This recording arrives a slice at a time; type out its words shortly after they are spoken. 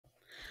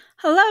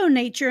Hello,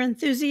 nature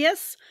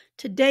enthusiasts.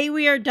 Today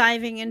we are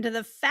diving into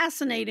the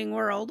fascinating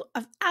world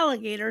of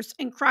alligators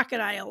and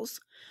crocodiles,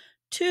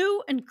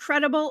 two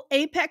incredible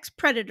apex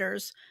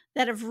predators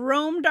that have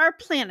roamed our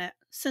planet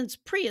since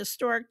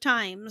prehistoric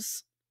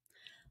times.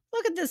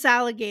 Look at this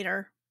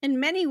alligator. In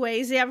many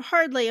ways, they have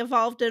hardly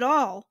evolved at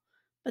all,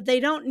 but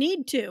they don't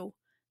need to.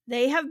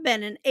 They have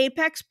been an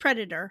apex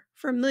predator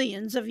for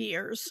millions of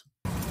years.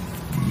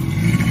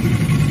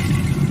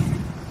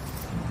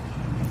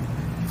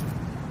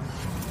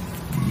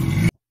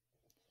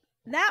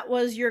 That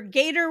was your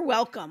gator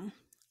welcome.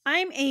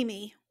 I'm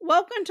Amy.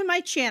 Welcome to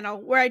my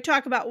channel where I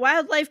talk about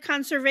wildlife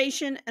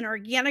conservation and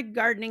organic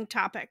gardening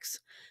topics.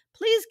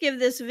 Please give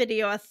this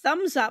video a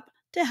thumbs up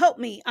to help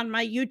me on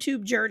my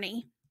YouTube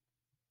journey.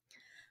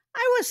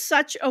 I was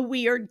such a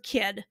weird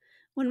kid.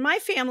 When my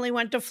family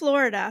went to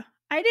Florida,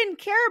 I didn't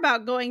care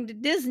about going to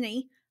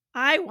Disney.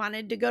 I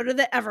wanted to go to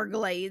the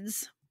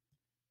Everglades.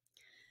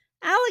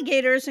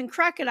 Alligators and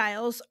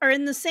crocodiles are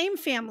in the same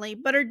family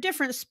but are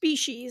different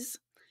species.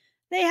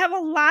 They have a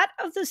lot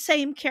of the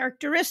same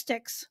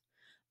characteristics.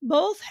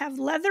 Both have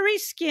leathery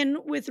skin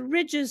with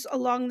ridges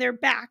along their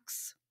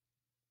backs.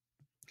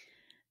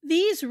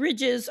 These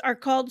ridges are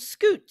called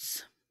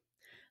scutes.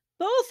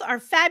 Both are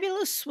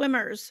fabulous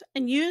swimmers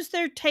and use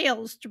their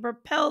tails to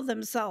propel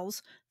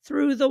themselves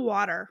through the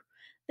water.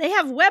 They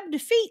have webbed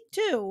feet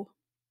too.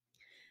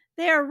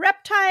 They are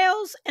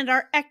reptiles and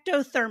are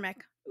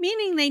ectothermic,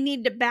 meaning they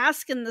need to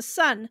bask in the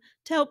sun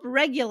to help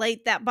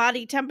regulate that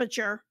body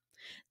temperature.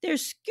 Their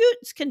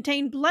scutes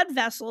contain blood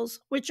vessels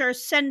which are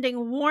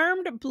sending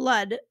warmed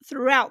blood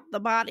throughout the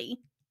body.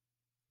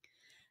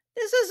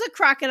 This is a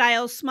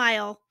crocodile's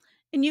smile,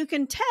 and you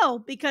can tell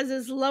because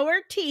his lower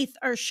teeth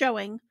are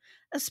showing,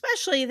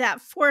 especially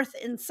that fourth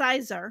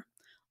incisor.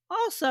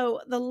 Also,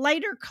 the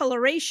lighter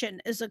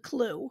coloration is a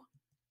clue.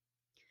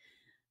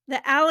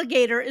 The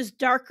alligator is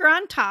darker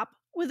on top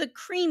with a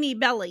creamy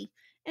belly,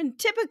 and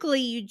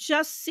typically you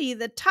just see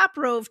the top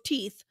row of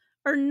teeth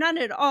or none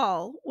at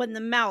all when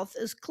the mouth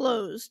is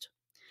closed.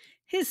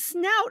 His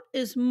snout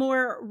is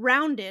more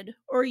rounded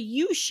or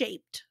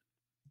U-shaped.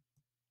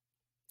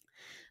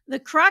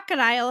 The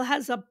crocodile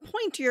has a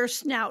pointier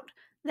snout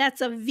that's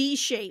a V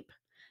shape.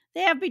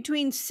 They have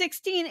between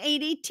 60 and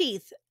 80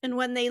 teeth, and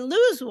when they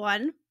lose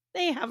one,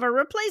 they have a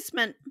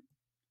replacement.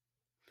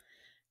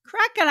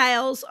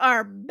 Crocodiles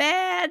are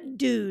bad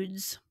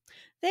dudes.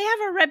 They have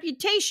a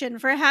reputation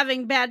for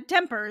having bad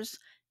tempers,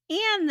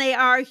 and they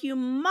are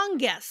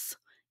humongous,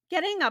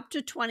 getting up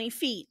to 20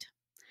 feet.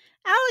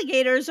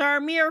 Alligators are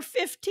a mere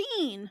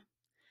 15.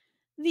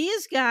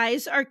 These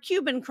guys are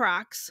Cuban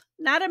crocs,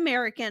 not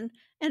American,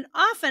 and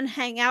often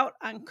hang out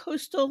on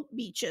coastal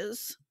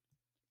beaches.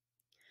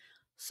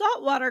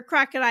 Saltwater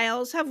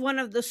crocodiles have one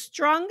of the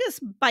strongest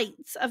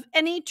bites of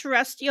any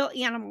terrestrial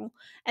animal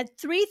at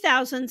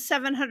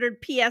 3,700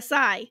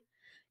 psi.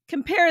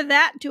 Compare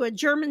that to a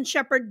German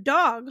Shepherd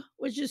dog,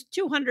 which is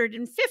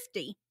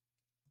 250.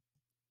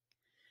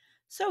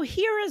 So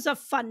here is a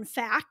fun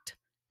fact.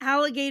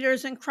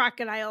 Alligators and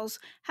crocodiles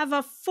have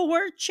a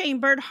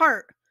 4-chambered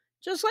heart,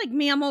 just like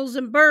mammals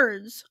and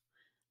birds.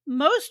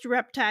 Most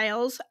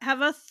reptiles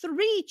have a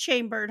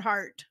 3-chambered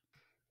heart.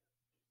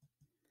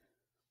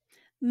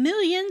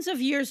 Millions of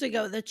years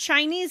ago, the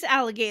Chinese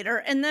alligator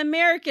and the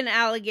American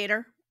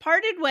alligator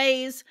parted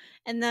ways,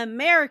 and the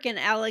American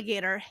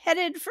alligator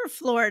headed for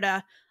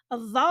Florida,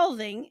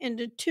 evolving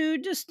into 2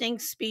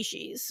 distinct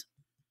species.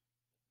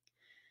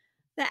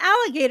 The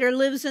alligator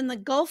lives in the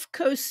Gulf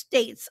Coast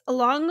states,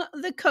 along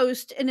the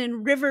coast and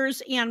in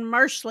rivers and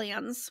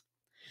marshlands.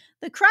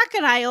 The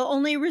crocodile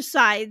only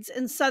resides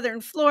in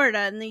southern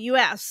Florida in the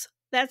U.S.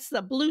 That's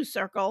the blue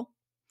circle.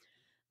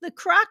 The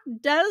croc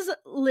does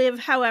live,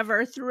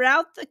 however,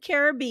 throughout the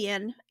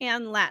Caribbean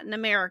and Latin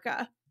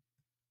America.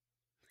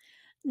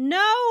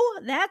 No,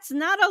 that's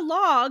not a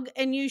log,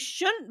 and you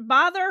shouldn't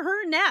bother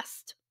her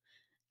nest.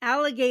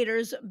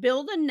 Alligators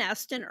build a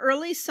nest in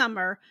early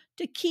summer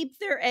to keep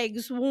their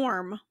eggs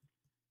warm.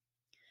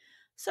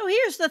 So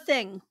here's the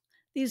thing.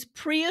 These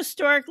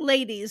prehistoric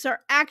ladies are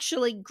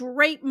actually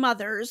great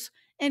mothers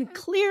and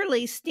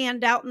clearly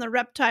stand out in the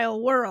reptile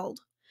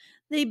world.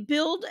 They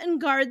build and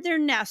guard their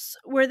nests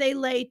where they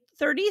lay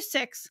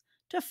 36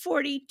 to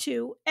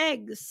 42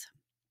 eggs.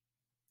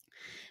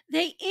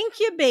 They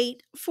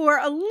incubate for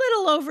a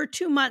little over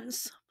 2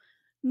 months.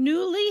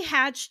 Newly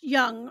hatched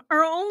young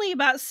are only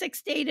about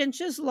 6 to 8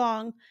 inches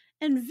long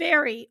and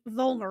very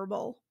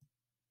vulnerable.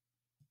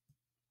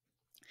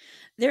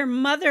 Their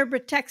mother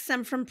protects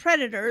them from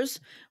predators,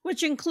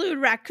 which include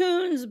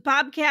raccoons,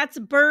 bobcats,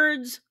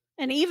 birds,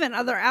 and even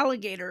other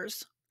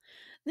alligators.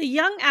 The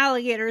young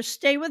alligators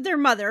stay with their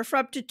mother for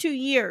up to 2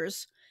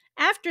 years.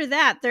 After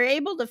that, they're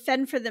able to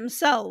fend for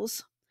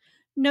themselves.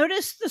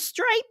 Notice the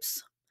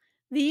stripes?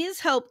 These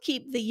help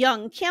keep the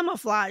young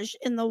camouflaged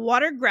in the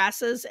water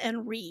grasses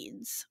and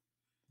reeds.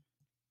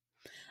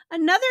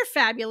 Another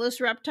fabulous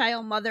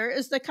reptile mother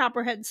is the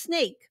copperhead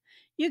snake.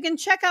 You can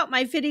check out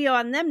my video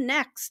on them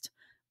next,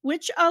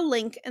 which I'll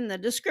link in the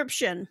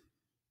description.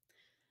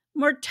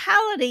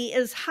 Mortality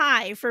is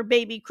high for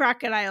baby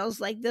crocodiles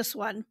like this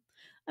one.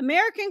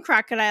 American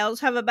crocodiles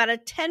have about a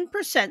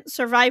 10%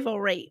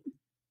 survival rate.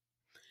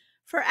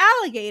 For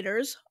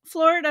alligators,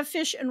 Florida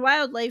Fish and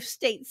Wildlife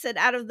states that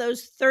out of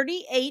those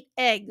 38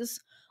 eggs,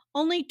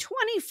 only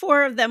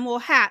 24 of them will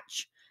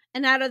hatch,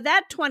 and out of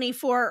that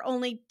 24,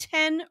 only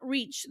 10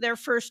 reach their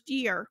first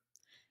year.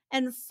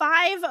 And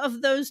 5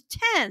 of those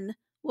 10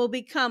 will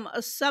become a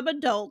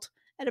subadult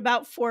at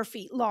about 4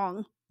 feet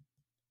long.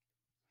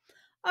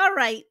 All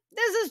right,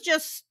 this is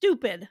just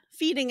stupid,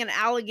 feeding an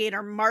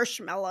alligator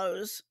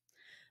marshmallows.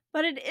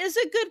 But it is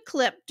a good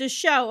clip to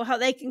show how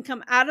they can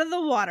come out of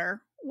the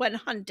water when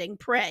hunting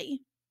prey.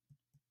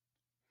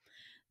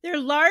 Their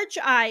large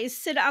eyes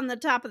sit on the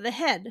top of the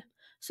head,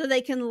 so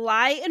they can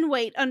lie in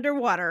wait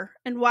underwater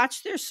and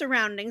watch their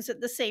surroundings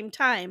at the same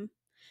time.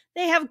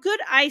 They have good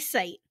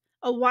eyesight,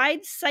 a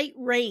wide sight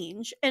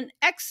range, and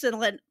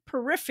excellent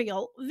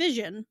peripheral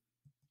vision.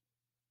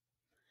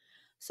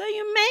 So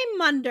you may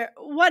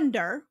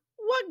wonder,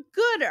 what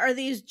good are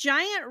these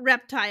giant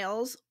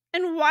reptiles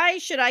and why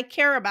should I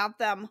care about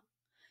them?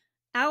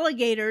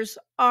 Alligators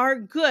are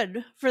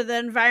good for the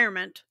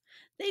environment.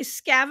 They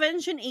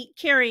scavenge and eat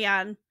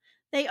carrion.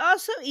 They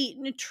also eat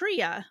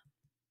nutria.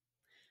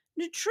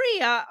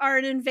 Nutria are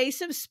an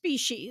invasive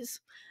species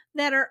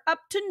that are up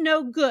to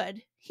no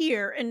good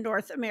here in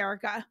North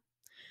America.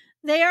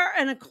 They are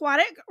an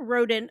aquatic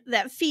rodent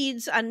that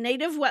feeds on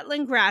native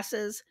wetland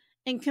grasses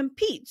and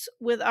competes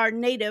with our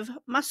native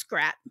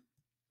muskrat.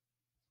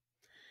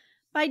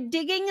 By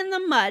digging in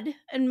the mud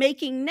and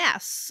making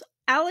nests,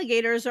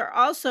 alligators are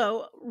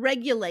also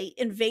regulate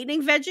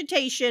invading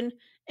vegetation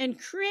and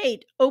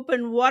create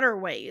open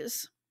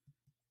waterways.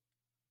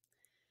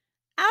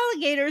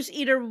 Alligators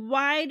eat a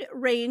wide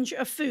range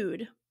of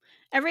food,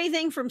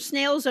 everything from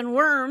snails and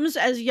worms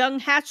as young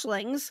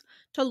hatchlings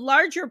to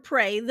larger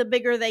prey the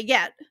bigger they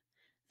get.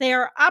 They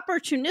are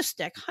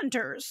opportunistic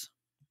hunters.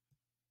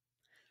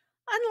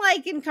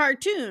 Unlike in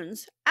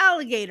cartoons,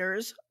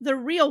 alligators, the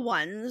real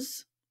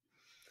ones,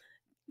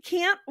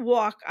 can't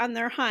walk on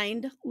their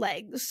hind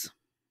legs.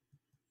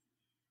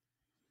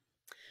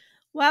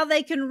 While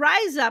they can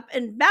rise up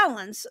and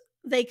balance,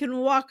 they can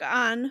walk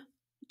on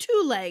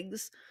 2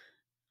 legs.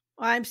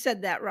 I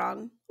said that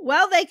wrong.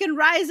 While they can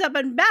rise up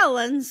and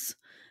balance,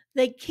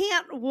 they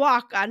can't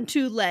walk on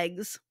 2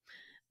 legs.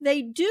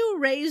 They do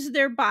raise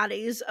their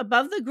bodies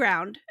above the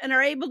ground and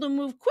are able to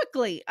move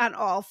quickly on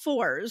all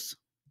 4s.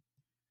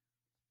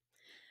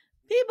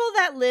 People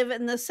that live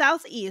in the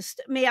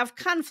southeast may have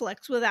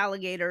conflicts with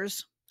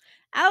alligators.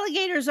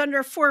 Alligators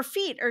under 4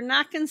 feet are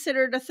not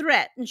considered a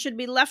threat and should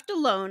be left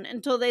alone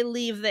until they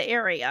leave the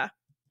area.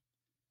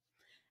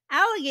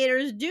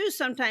 Alligators do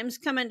sometimes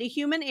come into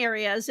human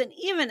areas and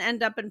even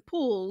end up in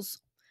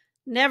pools.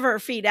 Never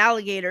feed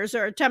alligators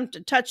or attempt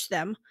to touch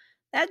them.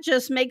 That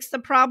just makes the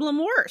problem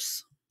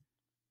worse.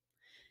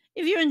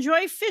 If you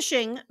enjoy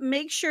fishing,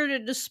 make sure to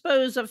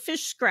dispose of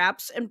fish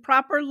scraps in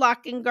proper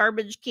locking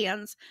garbage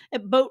cans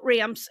at boat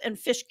ramps and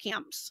fish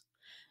camps.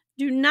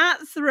 Do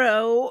not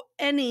throw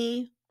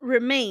any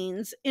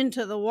remains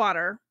into the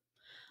water.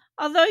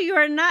 Although you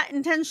are not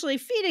intentionally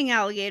feeding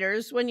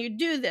alligators, when you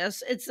do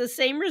this, it's the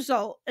same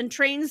result and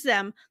trains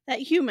them that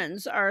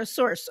humans are a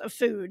source of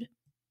food.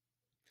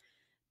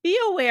 Be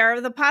aware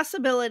of the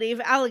possibility of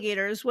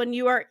alligators when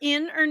you are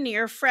in or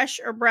near fresh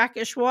or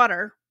brackish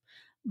water.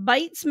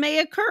 Bites may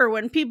occur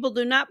when people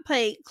do not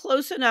pay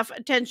close enough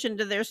attention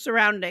to their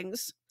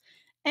surroundings.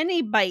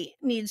 Any bite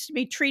needs to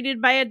be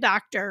treated by a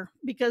doctor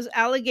because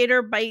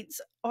alligator bites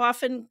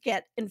often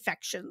get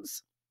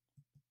infections.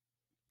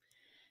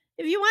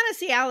 If you want to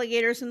see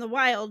alligators in the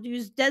wild,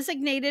 use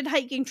designated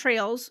hiking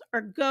trails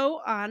or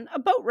go on a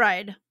boat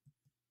ride.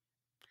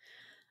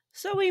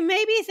 So we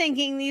may be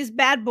thinking these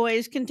bad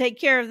boys can take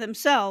care of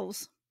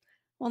themselves.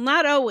 Well,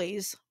 not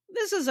always.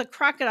 This is a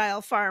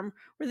crocodile farm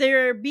where they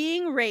are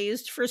being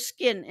raised for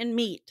skin and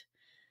meat.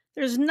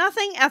 There's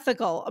nothing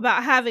ethical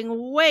about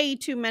having way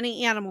too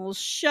many animals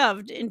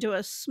shoved into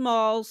a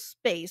small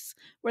space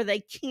where they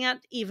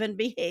can't even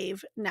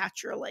behave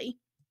naturally.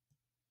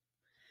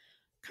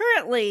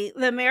 Currently,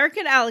 the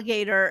American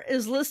alligator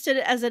is listed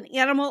as an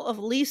animal of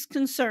least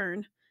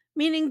concern,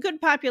 meaning good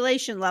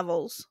population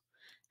levels.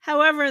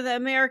 However, the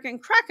American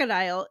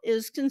crocodile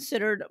is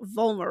considered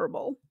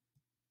vulnerable.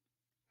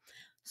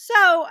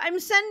 So, I'm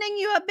sending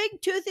you a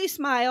big toothy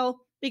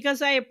smile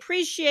because I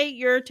appreciate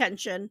your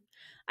attention.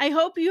 I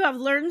hope you have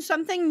learned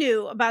something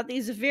new about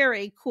these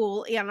very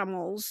cool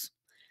animals.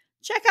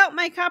 Check out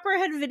my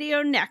copperhead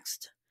video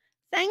next.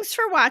 Thanks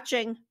for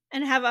watching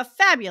and have a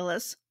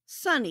fabulous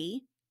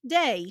sunny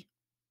day.